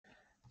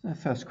The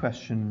first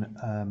question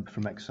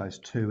from exercise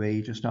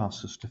 2E just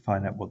asks us to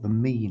find out what the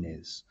mean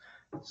is.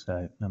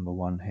 So number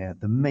one here,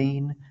 the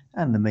mean,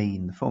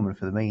 the formula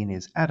for the mean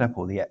is add up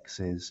all the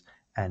x's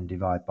and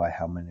divide by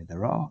how many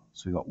there are.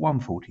 So we've got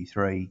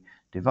 143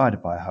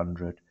 divided by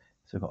 100,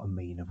 so we've got a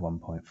mean of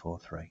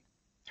 1.43.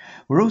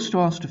 We're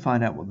also asked to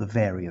find out what the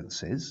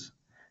variance is,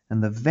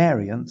 and the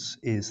variance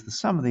is the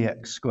sum of the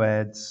x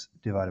squareds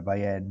divided by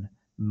n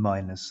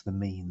minus the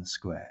mean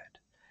squared.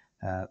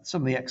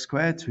 Sum of the x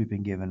squareds we've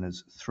been given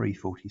as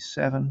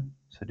 347,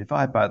 so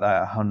divide by that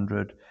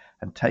 100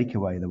 and take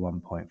away the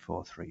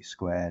 1.43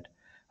 squared,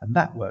 and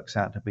that works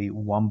out to be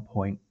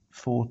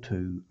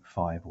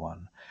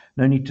 1.4251.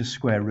 No need to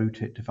square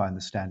root it to find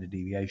the standard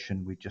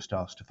deviation, we're just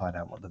asked to find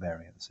out what the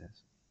variance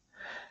is.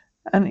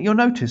 And you'll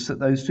notice that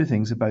those two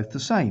things are both the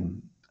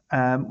same.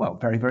 Well,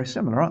 very, very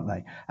similar, aren't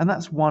they? And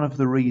that's one of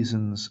the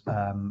reasons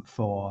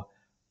for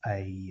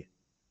a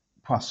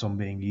Poisson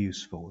being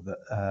useful.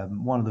 That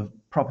one of the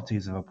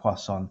properties of a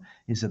Poisson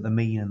is that the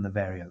mean and the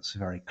variance are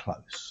very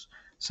close.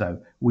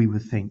 So we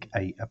would think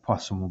a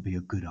Poisson will be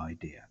a good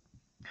idea.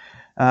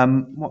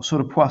 What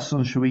sort of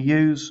Poisson should we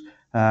use?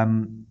 I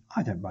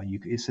don't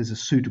mind. It says a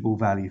suitable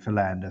value for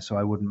lambda, so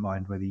I wouldn't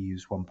mind whether you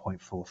use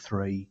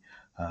 1.43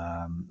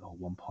 or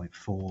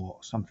 1.4 or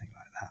something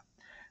like that.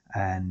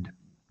 And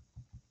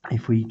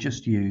if we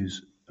just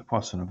use a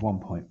Poisson of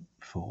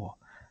 1.4,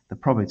 the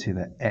probability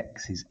that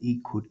x is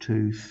equal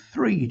to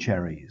 3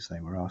 cherries,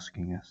 they were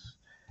asking us.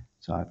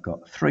 So I've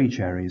got 3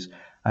 cherries.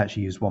 I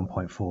actually used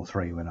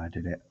 1.43 when I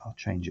did it. I'll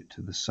change it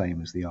to the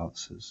same as the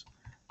answers.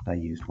 They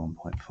used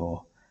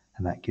 1.4,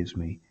 and that gives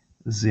me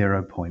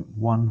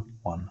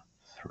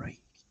 0.113.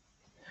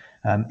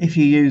 If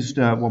you used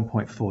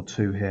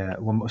 1.42 here,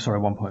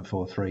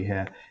 1.43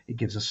 here, it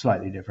gives a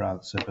slightly different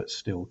answer, but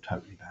still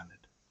totally valid.